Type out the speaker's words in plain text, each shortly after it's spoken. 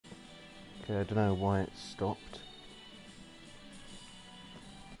Okay, I don't know why it stopped.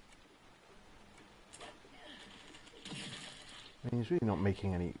 I mean, he's really not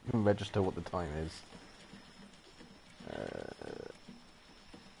making any... even register what the time is.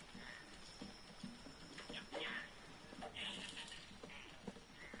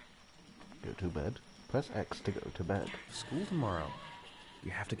 Go to bed. Press X to go to bed. School tomorrow.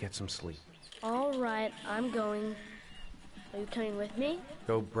 You have to get some sleep. All right, I'm going. Are you coming with me?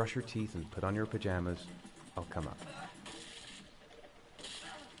 Go brush your teeth and put on your pajamas. I'll come up.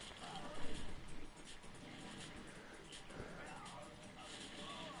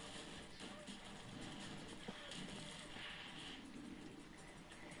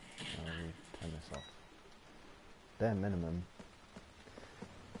 Turn this off. Bare minimum.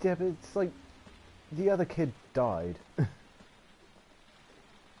 Yeah, but it's like... the other kid died.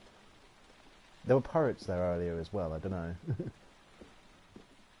 There were pirates there earlier as well, I don't know.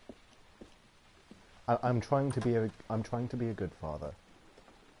 I'm trying to be a good father.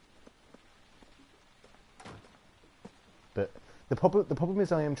 But the problem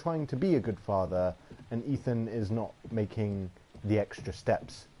is I am trying to be a good father and Ethan is not making the extra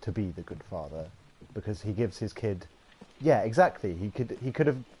steps to be the good father because he gives his kid... yeah, exactly. He could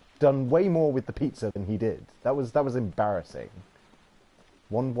have done way more with the pizza than he did. That was embarrassing.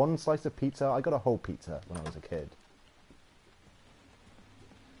 One slice of pizza? I got a whole pizza when I was a kid.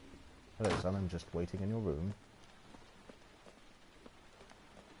 Hello, son, I'm just waiting in your room.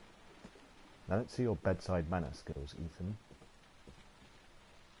 I don't see your bedside manner skills, Ethan.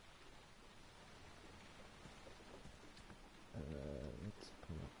 Let's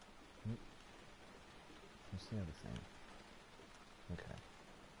pull up. What's the other thing? Okay.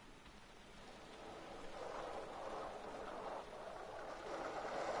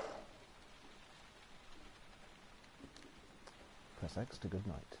 Press X to good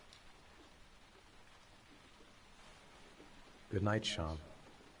night. Good night, Sean.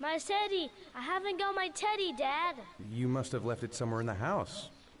 My teddy! I haven't got my teddy, Dad! You must have left it somewhere in the house.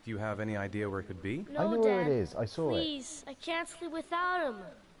 Do you have any idea where it could be? No, I know Dad. where it is. I saw it. Please, I can't sleep without him.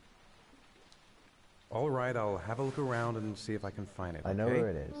 All right, I'll have a look around and see if I can find it. I know okay? where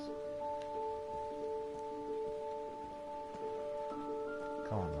it is.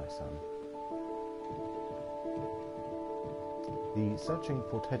 Come on, my son. The Searching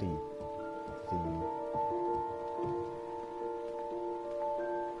for Teddy theme.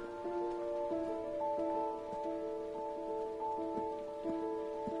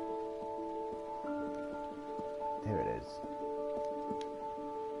 Here it is.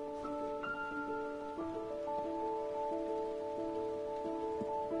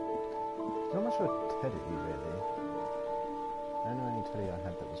 Not much of a teddy, really. I don't know any teddy I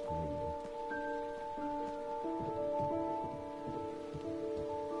had that was green.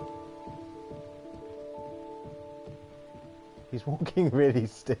 He's walking really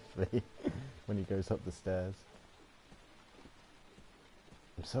stiffly when he goes up the stairs.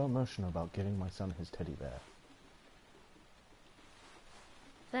 I'm so emotional about giving my son his teddy bear.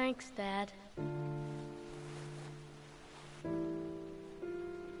 Thanks, Dad.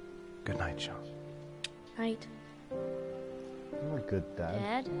 Good night, Sean. Night. You're a good dad.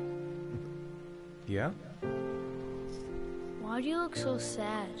 Dad? Yeah? Why do you look so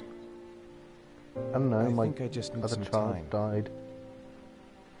sad? I don't know, I my think I just need other some child time. died.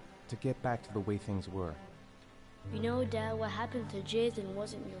 To get back to the way things were. You know, Dad, what happened to Jason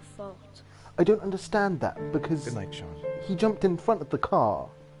wasn't your fault. I don't understand that, because Good night, Sean. he jumped in front of the car.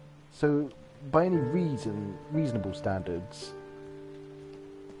 So, by any reasonable standards,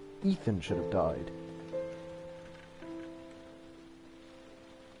 Ethan should have died.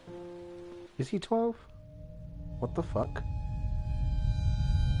 Is he 12? What the fuck?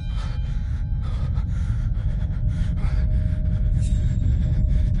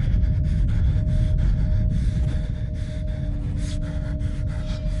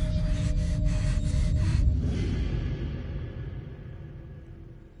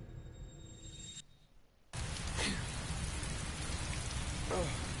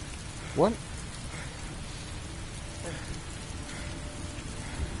 What?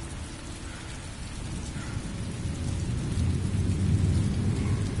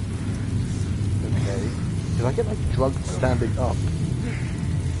 Okay. Did I get like drugged standing up?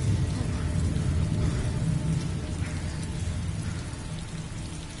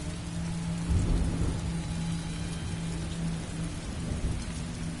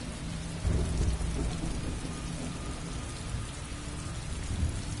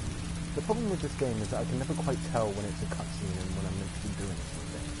 The problem with this game is that I can never quite tell when it's a cutscene and when I'm meant to be doing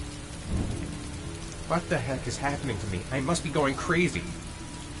something. What the heck is happening to me? I must be going crazy.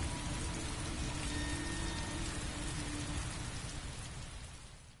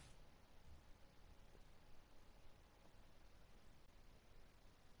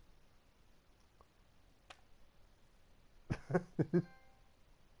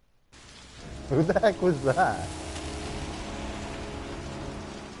 Who the heck was that?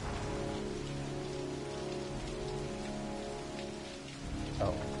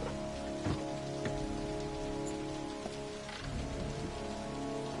 Oh.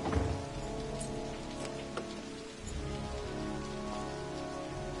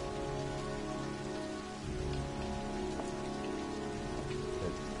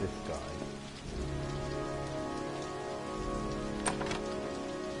 It's this guy.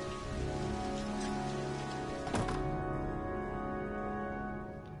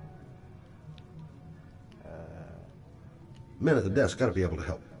 Men at the desk gotta be able to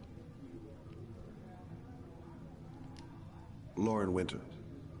help. Lauren Winter.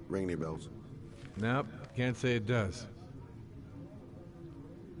 Ring any bells? Nope, can't say it does.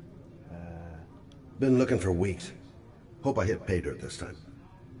 Been looking for weeks. Hope I hit pay dirt this time.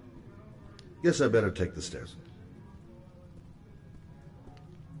 Guess I better take the stairs.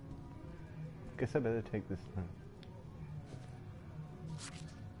 Guess I better take this time.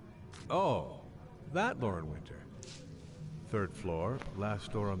 Oh, that Lauren Winter. 3rd floor,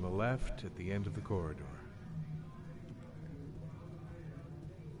 last door on the left at the end of the corridor.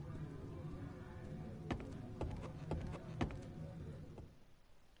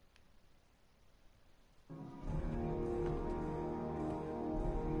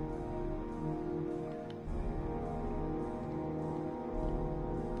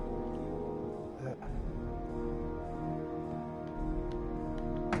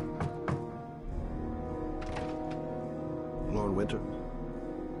 Lauren Winter?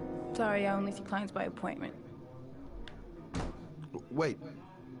 Sorry, I only see clients by appointment. Wait.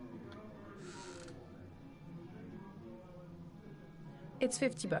 It's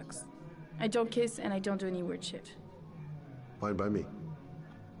 $50. I don't kiss and I don't do any weird shit. Fine by me.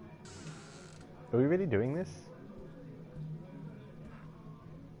 Are we really doing this?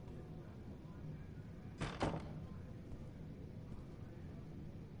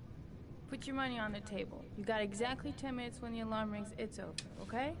 Put your money on the table. You got exactly 10 minutes when the alarm rings. It's over,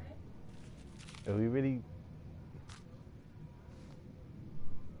 okay? Are we really...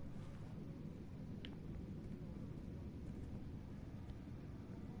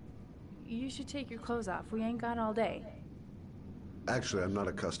 You should take your clothes off. We ain't got all day. Actually, I'm not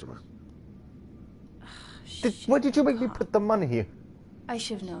a customer. Why did you make me put the money here? I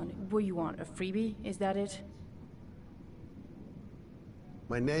should've known. What you want, a freebie? Is that it?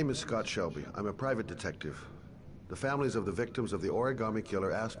 My name is Scott Shelby. I'm a private detective. The families of the victims of the Origami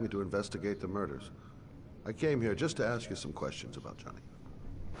Killer asked me to investigate the murders. I came here just to ask you some questions about Johnny.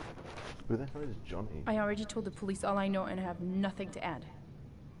 Who the hell is Johnny? I already told the police all I know and I have nothing to add.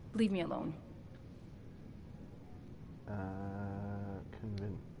 Leave me alone.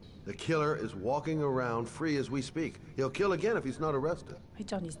 Convinced. The killer is walking around free as we speak. He'll kill again if he's not arrested. My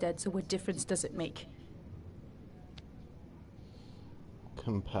Johnny's dead, so what difference does it make?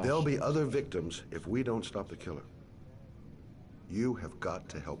 Compassion. There'll be other victims if we don't stop the killer. You have got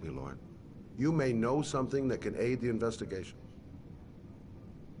to help me, Lauren. You may know something that can aid the investigation.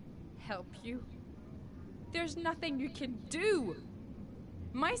 Help you? There's nothing you can do!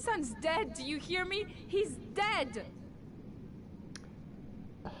 My son's dead, do you hear me? He's dead!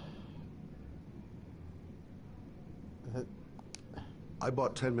 I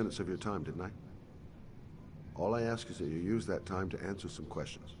bought 10 minutes of your time, didn't I? All I ask is that you use that time to answer some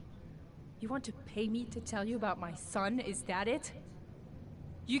questions. You want to pay me to tell you about my son? Is that it?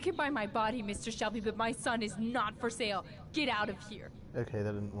 You can buy my body, Mr. Shelby, but my son is not for sale. Get out of here. Okay,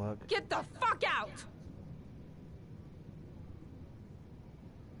 that didn't work. Get the fuck out!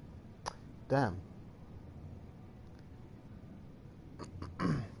 Damn.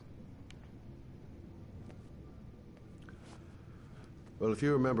 Well, if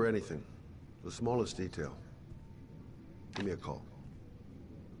you remember anything, the smallest detail, give me a call.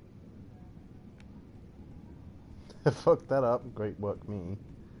 Fuck that up. Great work, me.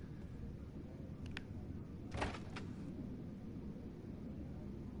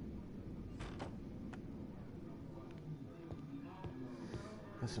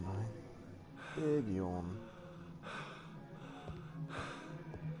 That's annoying. Big yawn.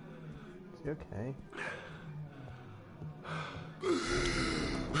 Is he okay?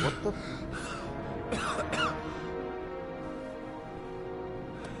 What the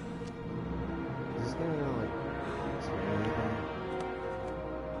Is this game gonna like say anything?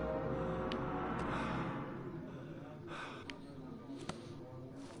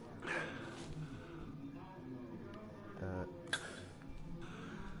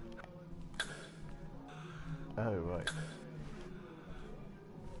 Oh right.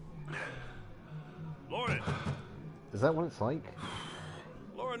 Lauren! Is Is that what it's like?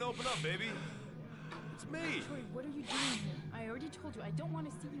 Lauren, open up, baby. It's me. Troy, what are you doing here? I already told you I don't want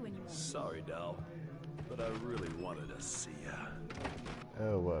to see you anymore. Sorry, doll, but I really wanted to see ya.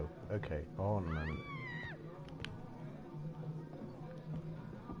 Oh, whoa. Okay, hold on a moment.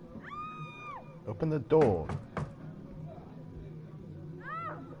 Open the door.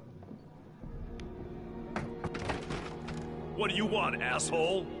 What do you want,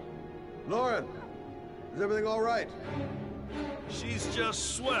 asshole? Lauren, is everything all right? She's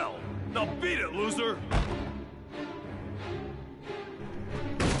just swell. Now beat it, loser!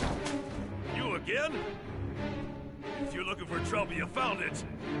 You again? If you're looking for trouble, you found it.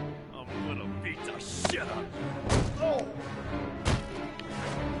 I'm gonna beat the shit out of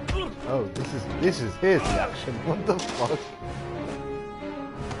you. Oh, this is his reaction. What the fuck?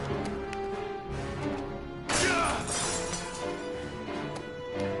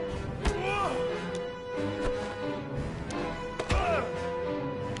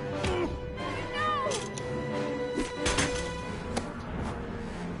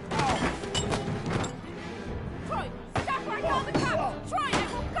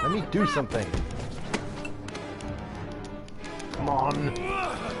 Let me do something. Come on. I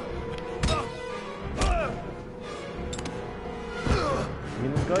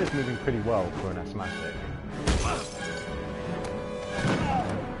mean, the guy's moving pretty well for an asthmatic.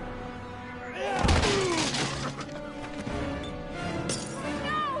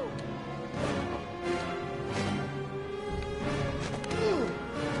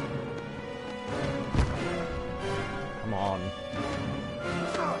 Come on.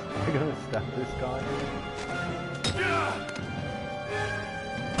 Am I gonna stab this guy?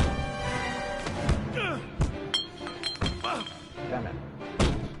 Damn it.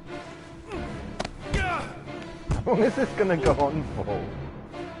 How long is this gonna go on for?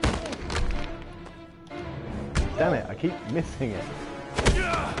 Damn it, I keep missing it.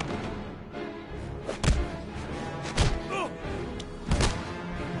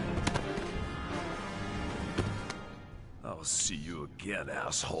 I'll see you again,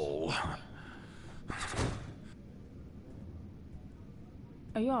 asshole.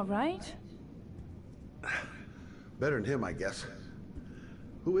 Are you alright? Better than him, I guess.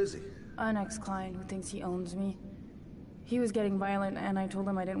 Who is he? An ex-client who thinks he owns me. He was getting violent, and I told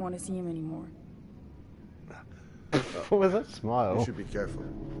him I didn't want to see him anymore. What was that smile? You should be careful.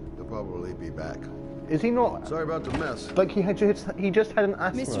 He'll probably be back. Is he not? Sorry about the mess. Like he just had an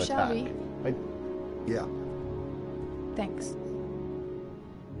asthma Mr. attack. Shelby. Yeah. Thanks.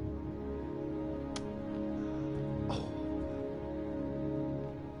 God.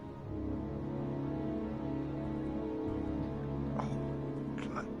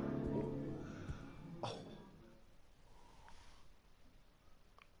 Oh.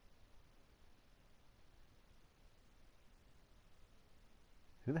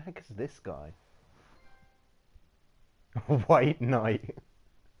 Who the heck is this guy? White Knight.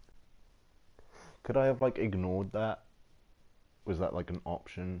 Could I have like ignored that? Was that like an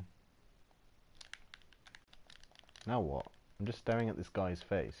option? Now what? I'm just staring at this guy's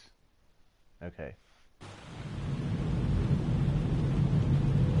face. Okay.